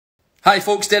Hi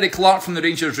folks, Derek Clark from the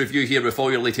Rangers Review here with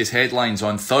all your latest headlines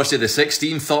on Thursday the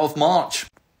 16th of March.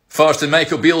 First, and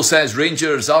Michael Beale says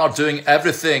Rangers are doing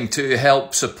everything to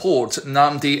help support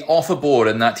Nnamdi Ofoborh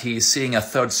and that he's seeing a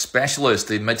third specialist.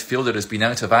 The midfielder has been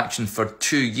out of action for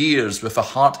 2 years with a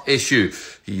heart issue.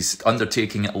 He's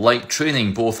undertaking light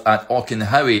training both at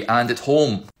Auchenhowie and at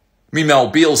home. Meanwhile,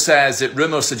 Beale says that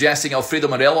rumours suggesting Alfredo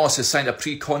Morelos has signed a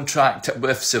pre-contract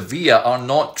with Sevilla are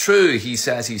not true. He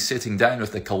says he's sitting down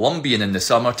with the Colombian in the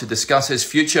summer to discuss his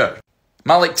future.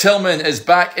 Malik Tillman is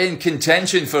back in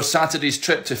contention for Saturday's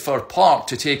trip to Fir Park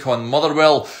to take on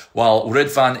Motherwell, while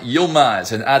Ridvan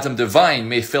Yilmaz and Adam Devine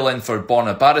may fill in for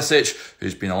Borna Barisic,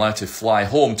 who's been allowed to fly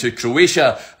home to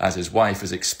Croatia as his wife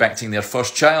is expecting their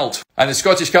first child. And the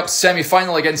Scottish Cup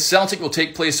semi-final against Celtic will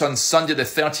take place on Sunday the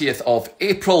 30th of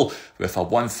April with a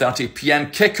 1:30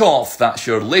 p.m. kick-off. That's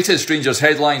your latest Rangers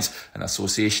headlines in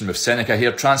association with Seneca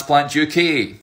Hair Transplant UK.